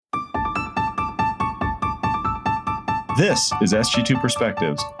This is SG2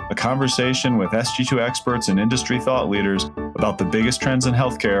 Perspectives, a conversation with SG2 experts and industry thought leaders about the biggest trends in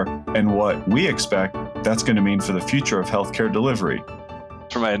healthcare and what we expect that's going to mean for the future of healthcare delivery.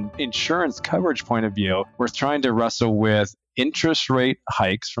 From an insurance coverage point of view, we're trying to wrestle with interest rate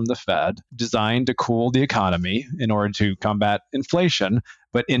hikes from the Fed designed to cool the economy in order to combat inflation.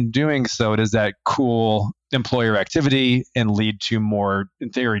 But in doing so, does that cool employer activity and lead to more, in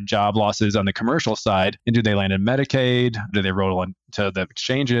theory, job losses on the commercial side? And do they land in Medicaid? Do they roll into the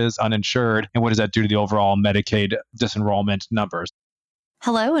exchanges, uninsured? And what does that do to the overall Medicaid disenrollment numbers?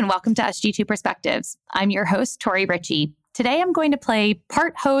 Hello, and welcome to SG2 Perspectives. I'm your host, Tori Ritchie. Today, I'm going to play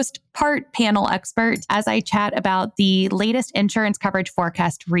part host, part panel expert as I chat about the latest insurance coverage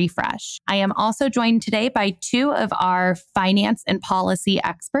forecast refresh. I am also joined today by two of our finance and policy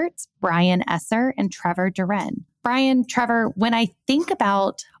experts, Brian Esser and Trevor Duren. Brian, Trevor, when I think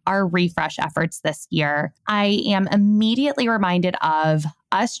about our refresh efforts this year, I am immediately reminded of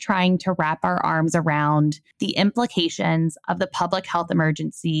us trying to wrap our arms around the implications of the public health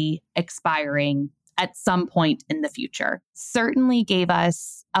emergency expiring at some point in the future. Certainly gave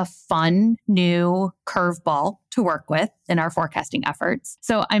us a fun new curveball to work with in our forecasting efforts.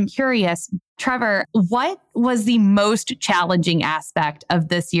 So I'm curious, Trevor, what was the most challenging aspect of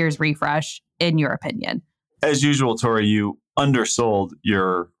this year's refresh, in your opinion? As usual, Tori, you undersold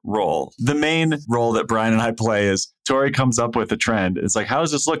your role. The main role that Brian and I play is Tori comes up with a trend. It's like, how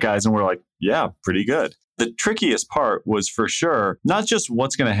does this look, guys? And we're like, yeah, pretty good. The trickiest part was for sure, not just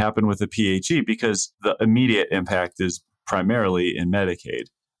what's going to happen with the PHE, because the immediate impact is primarily in Medicaid,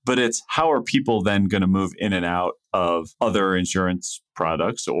 but it's how are people then going to move in and out of other insurance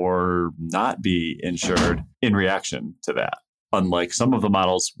products or not be insured in reaction to that. Unlike some of the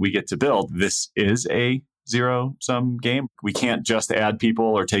models we get to build, this is a zero-sum game. We can't just add people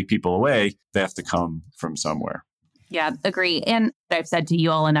or take people away. They have to come from somewhere. Yeah, agree. And I've said to you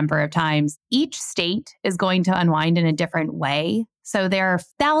all a number of times, each state is going to unwind in a different way. So there are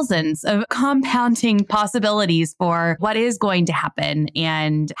thousands of compounding possibilities for what is going to happen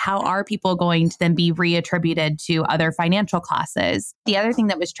and how are people going to then be reattributed to other financial classes. The other thing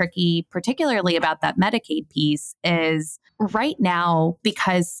that was tricky, particularly about that Medicaid piece, is right now,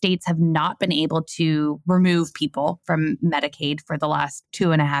 because states have not been able to remove people from Medicaid for the last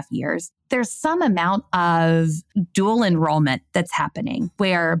 2.5 years, there's some amount of dual enrollment that's happening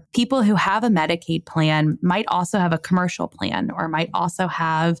where people who have a Medicaid plan might also have a commercial plan or might also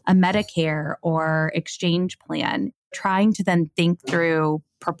have a Medicare or exchange plan, trying to then think through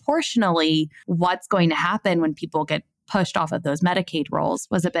proportionally what's going to happen when people get pushed off of those Medicaid rolls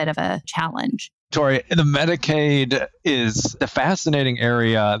was a bit of a challenge. Tori, the Medicaid is a fascinating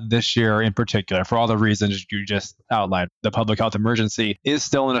area this year in particular for all the reasons you just outlined. The public health emergency is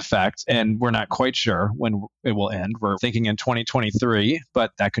still in effect, and we're not quite sure when it will end. We're thinking in 2023,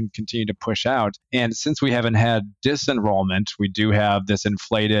 but that can continue to push out. And since we haven't had disenrollment, we do have this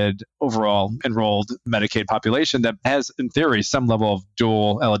inflated overall enrolled Medicaid population that has, in theory, some level of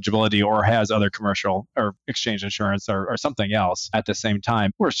dual eligibility or has other commercial or exchange insurance or something else at the same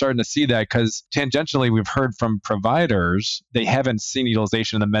time. We're starting to see that because tangentially, we've heard from providers, they haven't seen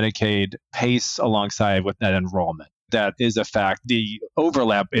utilization of the Medicaid pace alongside with that enrollment. That is a fact. The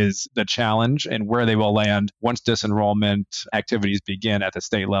overlap is the challenge, and where they will land once disenrollment activities begin at the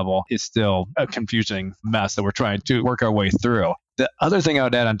state level is still a confusing mess that we're trying to work our way through. The other thing I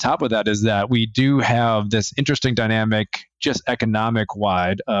would add on top of that is that we do have this interesting dynamic, just economic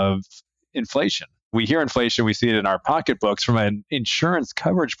wide, of inflation. We hear inflation, we see it in our pocketbooks. From an insurance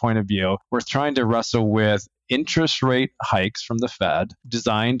coverage point of view, we're trying to wrestle with interest rate hikes from the Fed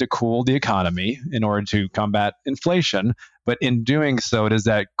designed to cool the economy in order to combat inflation. But in doing so, does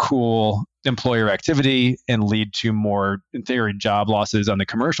that cool employer activity and lead to more, in theory, job losses on the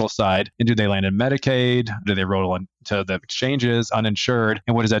commercial side? And do they land in Medicaid? Do they roll into the exchanges, uninsured?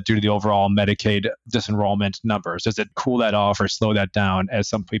 And what does that do to the overall Medicaid disenrollment numbers? Does it cool that off or slow that down as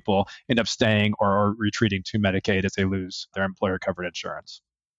some people end up staying or retreating to Medicaid as they lose their employer-covered insurance?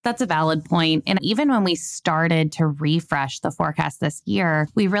 That's a valid point. And even when we started to refresh the forecast this year,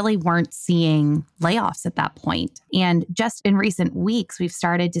 we really weren't seeing layoffs at that point. And just in recent weeks, we've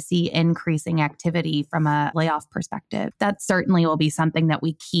started to see increasing activity from a layoff perspective. That certainly will be something that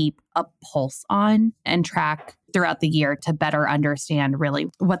we keep a pulse on and track throughout the year to better understand really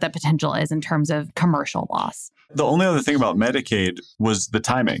what the potential is in terms of commercial loss. The only other thing about Medicaid was the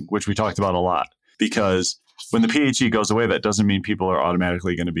timing, which we talked about a lot, because when the PHE goes away, that doesn't mean people are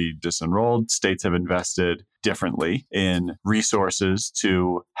automatically going to be disenrolled. States have invested differently in resources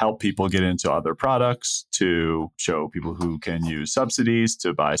to help people get into other products, to show people who can use subsidies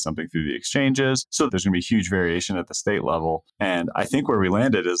to buy something through the exchanges. So there's going to be huge variation at the state level. And I think where we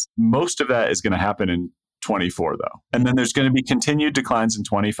landed is most of that is going to happen in 24 though. And then there's going to be continued declines in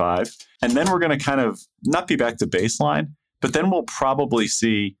 25. And then we're going to kind of not be back to baseline, but then we'll probably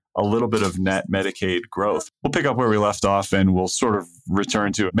see a little bit of net Medicaid growth. We'll pick up where we left off and we'll sort of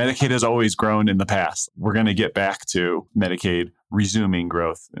return to it. Medicaid has always grown in the past. We're going to get back to Medicaid resuming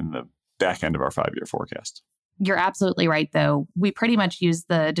growth in the back end of our 5-year forecast. You're absolutely right, though. We pretty much use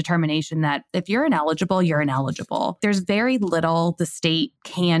the determination that if you're ineligible, you're ineligible. There's very little the state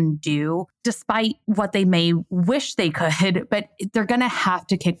can do, despite what they may wish they could, but they're going to have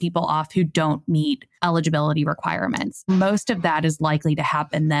to kick people off who don't meet eligibility requirements. Most of that is likely to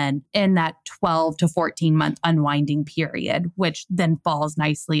happen then in that 12 to 14 month unwinding period, which then falls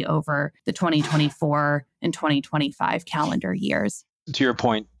nicely over the 2024 and 2025 calendar years. To your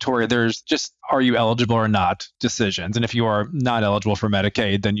point, Tori, there's just are you eligible or not decisions. And if you are not eligible for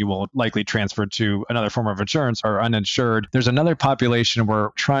Medicaid, then you will likely transfer to another form of insurance or uninsured. There's another population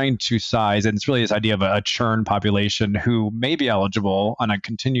we're trying to size, and it's really this idea of a churn population who may be eligible on a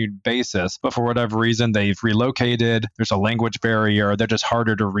continued basis, but for whatever reason, they've relocated, there's a language barrier, they're just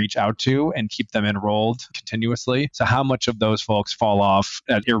harder to reach out to and keep them enrolled continuously. So how much of those folks fall off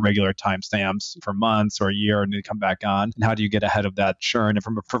at irregular timestamps for months or a year and then come back on? And how do you get ahead of that churn? And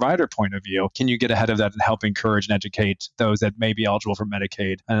from a provider point of view, can you get ahead of that and help encourage and educate those that may be eligible for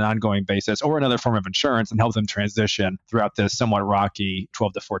Medicaid on an ongoing basis or another form of insurance and help them transition throughout this somewhat rocky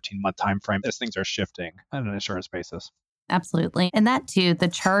 12 to 14 month time frame as things are shifting on an insurance basis? Absolutely. And that too, the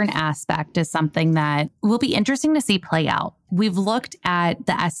churn aspect is something that will be interesting to see play out. We've looked at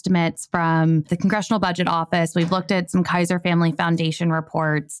the estimates from the Congressional Budget Office. We've looked at some Kaiser Family Foundation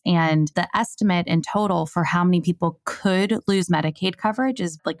reports, and the estimate in total for how many people could lose Medicaid coverage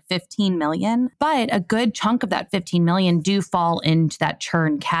is like 15 million. But a good chunk of that 15 million do fall into that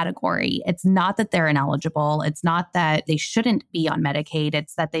churn category. It's not that they're ineligible. It's not that they shouldn't be on Medicaid.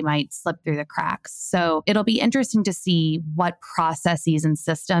 It's that they might slip through the cracks. So it'll be interesting to see what processes and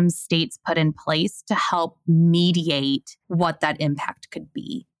systems states put in place to help mediate what that impact could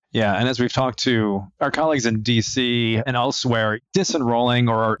be. Yeah. And as we've talked to our colleagues in DC and elsewhere, disenrolling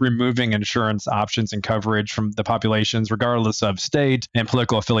or removing insurance options and coverage from the populations, regardless of state and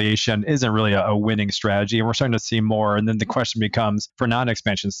political affiliation, isn't really a winning strategy. And we're starting to see more. And then the question becomes for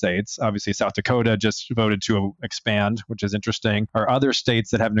non-expansion states, obviously South Dakota just voted to expand, which is interesting. Are other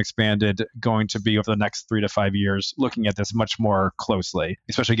states that haven't expanded going to be over the next 3 to 5 years looking at this much more closely,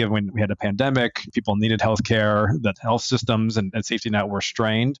 especially given when we had a pandemic, people needed healthcare, the health systems and safety net were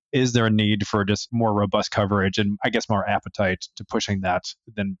strained? Is there a need for just more robust coverage and I guess more appetite to pushing that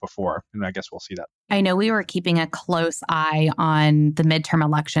than before? And I guess we'll see that. I know we were keeping a close eye on the midterm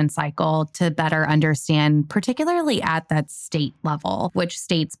election cycle to better understand, particularly at that state level, which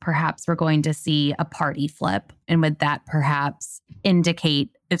states perhaps we're going to see a party flip. And would that perhaps indicate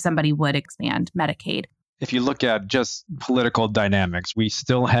if somebody would expand Medicaid? If you look at just political dynamics, we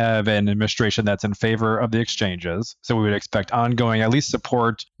still have an administration that's in favor of the exchanges. So we would expect ongoing, at least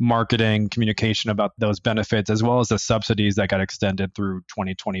support, marketing, communication about those benefits, as well as the subsidies that got extended through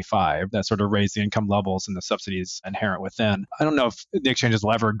 2025 that sort of raised the income levels and the subsidies inherent within. I don't know if the exchanges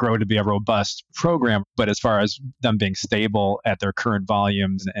will ever grow to be a robust program, but as far as them being stable at their current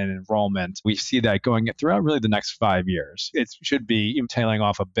volumes and enrollment, we see that going throughout really the next 5 years. It should be tailing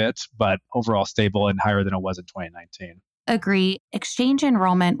off a bit, but overall stable and higher than it was in 2019. Agree. Exchange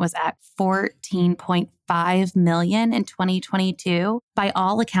enrollment was at 14.5 million in 2022. By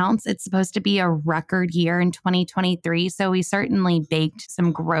all accounts, it's supposed to be a record year in 2023. So we certainly baked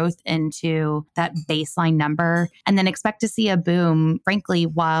some growth into that baseline number and then expect to see a boom, frankly,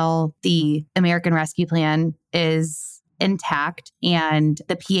 while the American Rescue Plan is intact and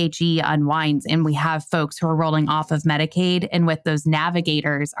the PHE unwinds and we have folks who are rolling off of Medicaid and with those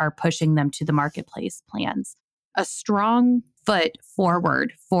navigators are pushing them to the marketplace plans. A strong foot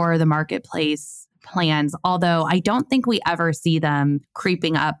forward for the marketplace plans, although I don't think we ever see them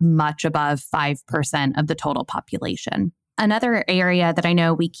creeping up much above 5% of the total population. Another area that I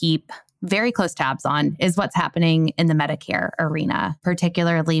know we keep very close tabs on is what's happening in the Medicare arena,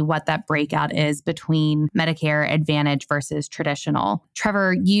 particularly what that breakout is between Medicare Advantage versus traditional.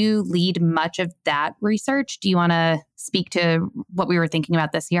 Trevor, you lead much of that research. Do you want to speak to what we were thinking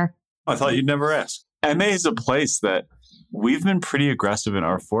about this year? I thought you'd never ask. MA is a place that we've been pretty aggressive in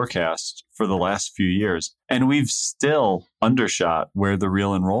our forecast for the last few years, and we've still undershot where the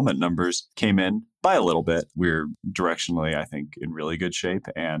real enrollment numbers came in by a little bit. We're directionally, I think, in really good shape.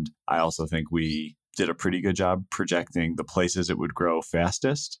 And I also think we did a pretty good job projecting the places it would grow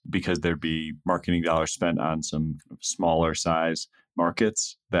fastest because there'd be marketing dollars spent on some smaller size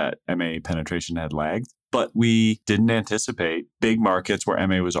markets that MA penetration had lagged. But we didn't anticipate big markets where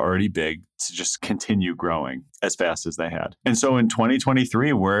MA was already big to just continue growing as fast as they had. And so in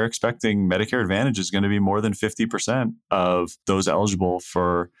 2023, we're expecting Medicare Advantage is going to be more than 50% of those eligible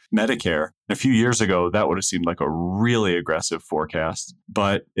for Medicare. A few years ago, that would have seemed like a really aggressive forecast,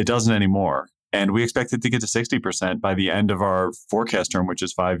 but it doesn't anymore. And we expect it to get to 60% by the end of our forecast term, which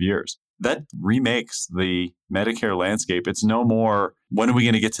is 5 years. That remakes the Medicare landscape. It's no more, when are we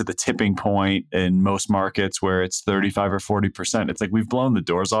going to get to the tipping point in most markets where it's 35 or 40%? It's like we've blown the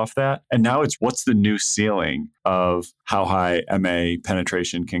doors off that. And now it's what's the new ceiling of how high MA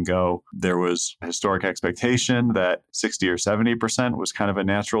penetration can go. There was a historic expectation that 60 or 70% was kind of a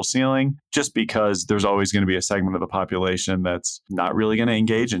natural ceiling, just because there's always going to be a segment of the population that's not really going to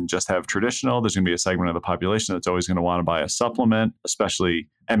engage and just have traditional. There's going to be a segment of the population that's always going to want to buy a supplement, especially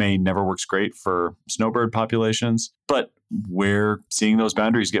MA never works great for snowbird populations, but we're seeing those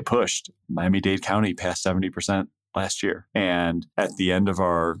boundaries get pushed. Miami-Dade County passed 70% last year. And at the end of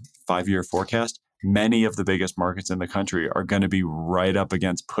our 5-year forecast, many of the biggest markets in the country are going to be right up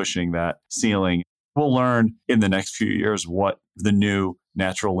against pushing that ceiling. We'll learn in the next few years what the new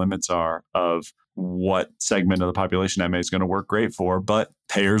natural limits are of what segment of the population MA is going to work great for, but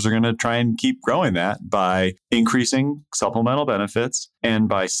payers are going to try and keep growing that by increasing supplemental benefits and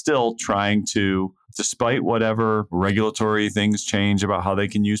by still trying to, despite whatever regulatory things change about how they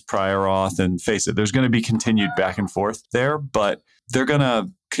can use prior auth, and face it, there's going to be continued back and forth there, but they're going to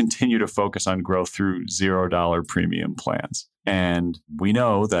continue to focus on growth through $0 premium plans. And we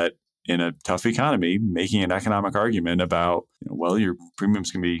know that in a tough economy, making an economic argument about, well, your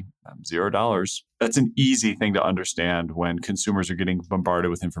premiums can be $0. That's an easy thing to understand when consumers are getting bombarded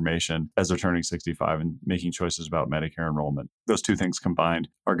with information as they're turning 65 and making choices about Medicare enrollment. Those two things combined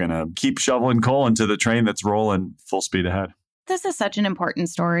are going to keep shoveling coal into the train that's rolling full speed ahead. This is such an important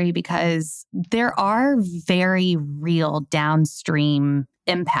story because there are very real downstream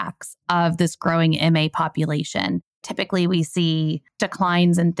impacts of this growing MA population. Typically, we see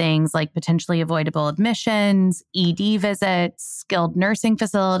declines in things like potentially avoidable admissions, ED visits, skilled nursing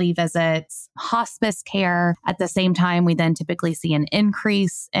facility visits, hospice care. At the same time, we then typically see an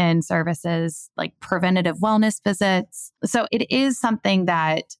increase in services like preventative wellness visits. So it is something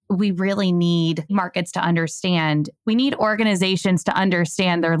that we really need markets to understand. We need organizations to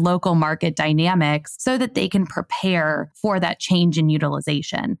understand their local market dynamics so that they can prepare for that change in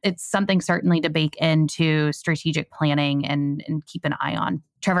utilization. It's something certainly to bake into strategic planning and keep an eye on.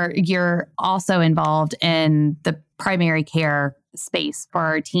 Trevor, you're also involved in the primary care space for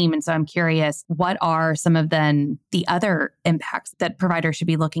our team. And so I'm curious, what are some of then the other impacts that providers should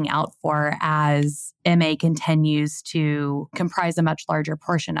be looking out for as MA continues to comprise a much larger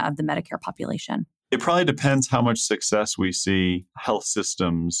portion of the Medicare population? It probably depends how much success we see health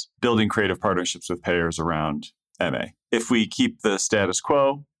systems building creative partnerships with payers around MA. If we keep the status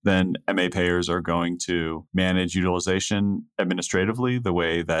quo, then MA payers are going to manage utilization administratively the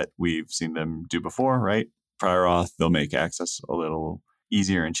way that we've seen them do before, right? Prior auth, they'll make access a little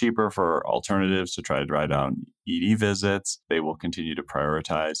easier and cheaper for alternatives to try to drive down ED visits. They will continue to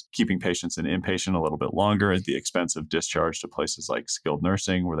prioritize keeping patients in inpatient a little bit longer at the expense of discharge to places like skilled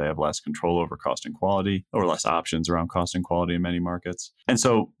nursing, where they have less control over cost and quality, or less options around cost and quality in many markets. And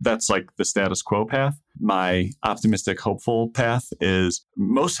so that's like the status quo path. My optimistic, hopeful path is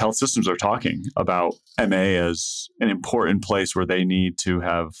most health systems are talking about MA as an important place where they need to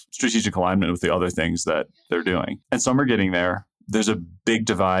have strategic alignment with the other things that they're doing. And some are getting there. There's a big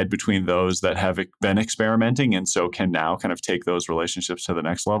divide between those that have been experimenting and so can now kind of take those relationships to the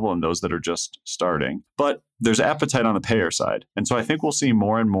next level and those that are just starting. But there's appetite on the payer side. And so I think we'll see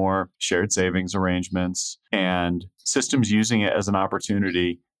more and more shared savings arrangements and systems using it as an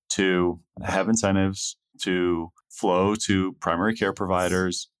opportunity to have incentives to flow to primary care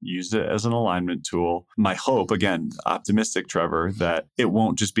providers, use it as an alignment tool. My hope, again, optimistic, Trevor, that it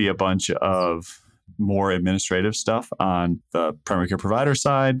won't just be a bunch of more administrative stuff on the primary care provider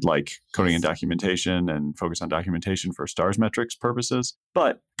side, like coding and documentation and focus on documentation for STARS metrics purposes,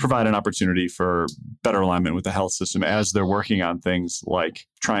 but provide an opportunity for better alignment with the health system as they're working on things like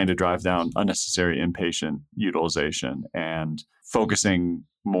trying to drive down unnecessary inpatient utilization and focusing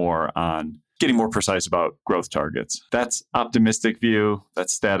more on getting more precise about growth targets. That's optimistic view.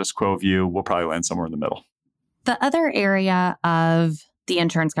 That's status quo view. We'll probably land somewhere in the middle. The other area of the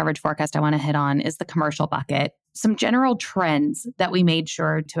insurance coverage forecast I want to hit on is the commercial bucket. Some general trends that we made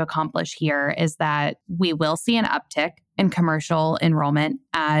sure to accomplish here is that we will see an uptick in commercial enrollment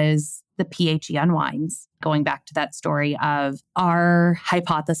as the PHE unwinds. Going back to that story of our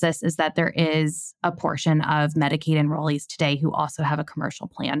hypothesis is that there is a portion of Medicaid enrollees today who also have a commercial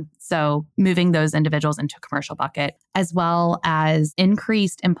plan. So moving those individuals into a commercial bucket, as well as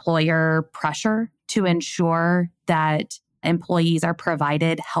increased employer pressure to ensure that employees are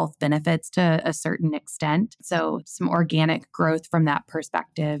provided health benefits to a certain extent. So some organic growth from that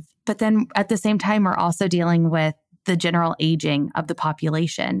perspective. But then at the same time, we're also dealing with the general aging of the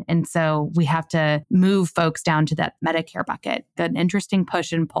population. And so we have to move folks down to that Medicare bucket. An interesting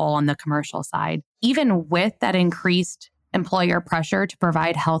push and pull on the commercial side. Even with that increased employer pressure to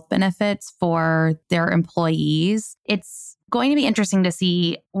provide health benefits for their employees, it's going to be interesting to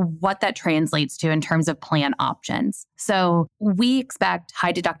see what that translates to in terms of plan options. So we expect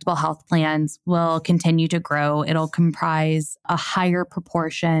high deductible health plans will continue to grow. It'll comprise a higher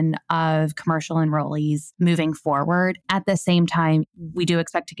proportion of commercial enrollees moving forward. At the same time, we do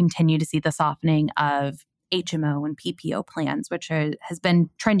expect to continue to see the softening of HMO and PPO plans, which has been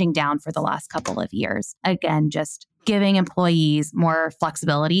trending down for the last couple of years. Again, just giving employees more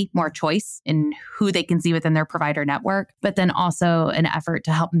flexibility, more choice in who they can see within their provider network, but then also an effort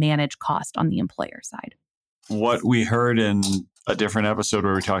to help manage cost on the employer side. What we heard in a different episode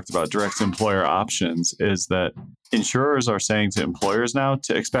where we talked about direct employer options is that insurers are saying to employers now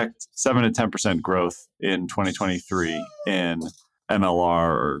to expect 7 to 10% growth in 2023 in MLR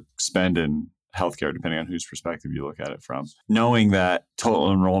or spend in healthcare, depending on whose perspective you look at it from, knowing that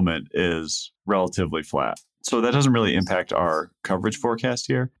total enrollment is relatively flat. So that doesn't really impact our coverage forecast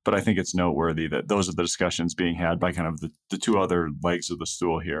here, but I think it's noteworthy that those are the discussions being had by kind of the two other legs of the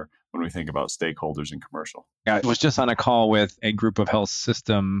stool here when we think about stakeholders in commercial. I was just on a call with a group of health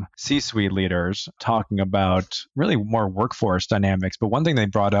system C-suite leaders talking about really more workforce dynamics. But one thing they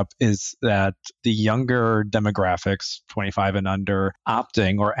brought up is that the younger demographics, 25 and under,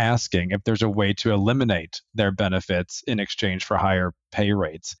 opting or asking if there's a way to eliminate their benefits in exchange for higher pay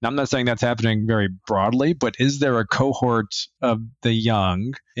rates. Now, I'm not saying that's happening very broadly, but is there a cohort of the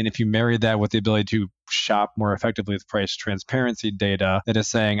young? And if you marry that with the ability to shop more effectively with price transparency data that is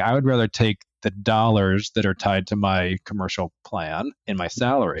saying, I would rather take the dollars that are tied to my commercial plan in my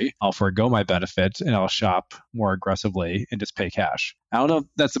salary, I'll forego my benefit and I'll shop more aggressively and just pay cash. I don't know if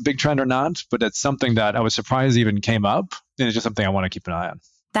that's a big trend or not, but it's something that I was surprised even came up. And it's just something I want to keep an eye on.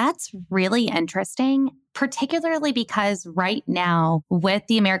 That's really interesting, particularly because right now with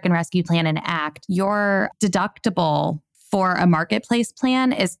the American Rescue Plan and Act, your deductible for a marketplace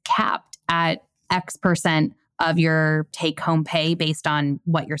plan is capped at X% of your take-home pay based on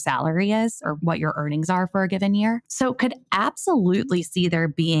what your salary is or what your earnings are for a given year. So could absolutely see there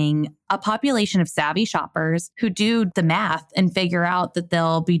being a population of savvy shoppers who do the math and figure out that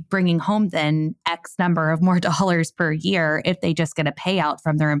they'll be bringing home then X number of more dollars per year if they just get a payout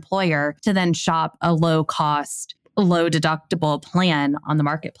from their employer to then shop a low-cost, low deductible plan on the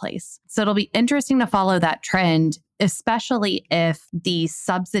marketplace. So it'll be interesting to follow that trend, especially if the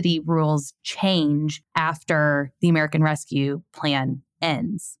subsidy rules change after the American Rescue Plan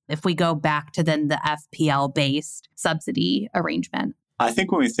ends. If we go back to then the FPL-based subsidy arrangement. I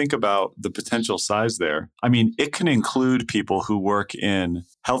think when we think about the potential size there, I mean, it can include people who work in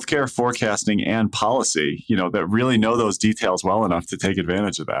healthcare forecasting and policy, that really know those details well enough to take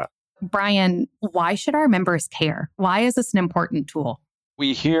advantage of that. Brian, why should our members care? Why is this an important tool?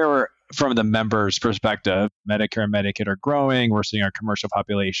 We hear from the members' perspective, Medicare and Medicaid are growing. We're seeing our commercial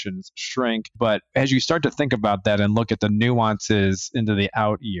populations shrink. But as you start to think about that and look at the nuances into the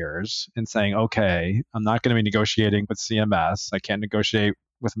out years and saying, okay, I'm not going to be negotiating with CMS. I can't negotiate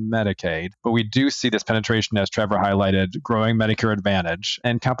with Medicaid. But we do see this penetration, as Trevor highlighted, growing Medicare Advantage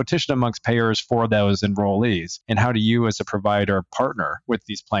and competition amongst payers for those enrollees. And how do you as a provider partner with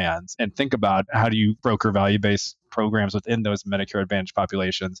these plans and think about how do you broker value-based programs within those Medicare Advantage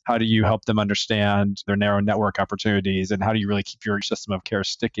populations? How do you help them understand their narrow network opportunities? And how do you really keep your system of care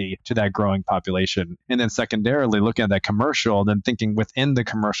sticky to that growing population? And then secondarily, looking at that commercial, and then thinking within the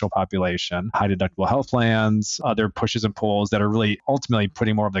commercial population, high deductible health plans, other pushes and pulls that are really ultimately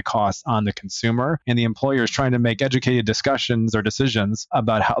putting more of the cost on the consumer. And the employer is trying to make educated discussions or decisions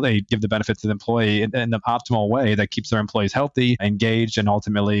about how they give the benefits to the employee in the optimal way that keeps their employees healthy, engaged, and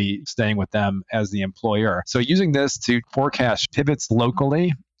ultimately staying with them as the employer. So using this to forecast pivots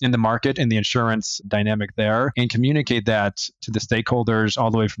locally in the market and the insurance dynamic there, and communicate that to the stakeholders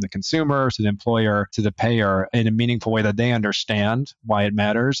all the way from the consumer to the employer to the payer in a meaningful way that they understand why it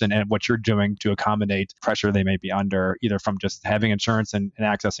matters and what you're doing to accommodate pressure they may be under, either from just having insurance and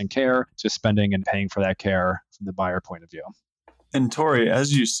accessing care to spending and paying for that care from the buyer point of view. And Tori,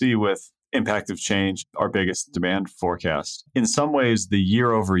 as you see with Impact of Change, our biggest demand forecast, in some ways, the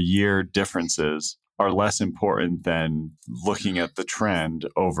year-over-year differences are less important than looking at the trend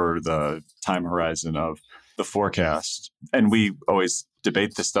over the time horizon of the forecast. And we always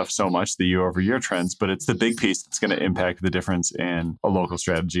debate this stuff so much, the year-over-year trends, but it's the big piece that's going to impact the difference in a local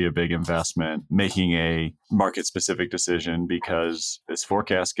strategy, a big investment, making a market-specific decision, because this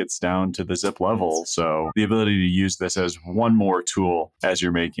forecast gets down to the zip level. So the ability to use this as one more tool as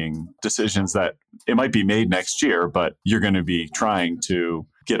you're making decisions that it might be made next year, but you're going to be trying to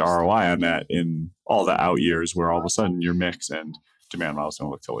get ROI on that in all the out years where all of a sudden your mix and demand model is going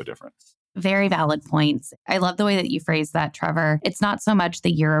to look totally different. Very valid points. I love the way that you phrase that, Trevor. It's not so much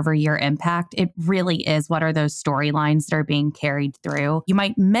the year-over-year impact. It really is what are those storylines that are being carried through. You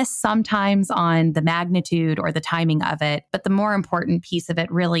might miss sometimes on the magnitude or the timing of it, but the more important piece of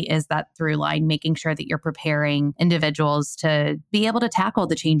it really is that through line, making sure that you're preparing individuals to be able to tackle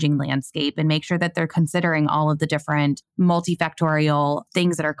the changing landscape and make sure that they're considering all of the different multifactorial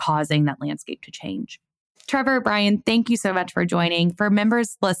things that are causing that landscape to change. Trevor, Brian, thank you so much for joining. For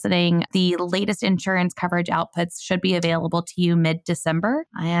members listening, the latest insurance coverage outputs should be available to you mid-December.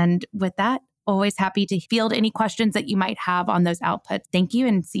 And with that, always happy to field any questions that you might have on those outputs. Thank you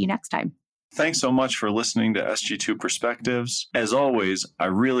and see you next time. Thanks so much for listening to SG2 Perspectives. As always, I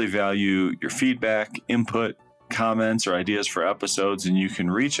really value your feedback, input, comments, or ideas for episodes, and you can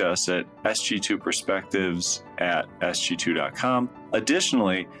reach us at sg2perspectives@sg2.com.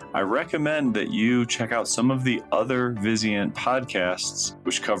 Additionally, I recommend that you check out some of the other Vizient podcasts,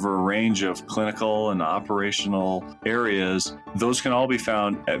 which cover a range of clinical and operational areas. Those can all be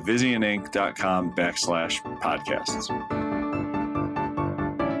found at vizientinc.com/podcasts.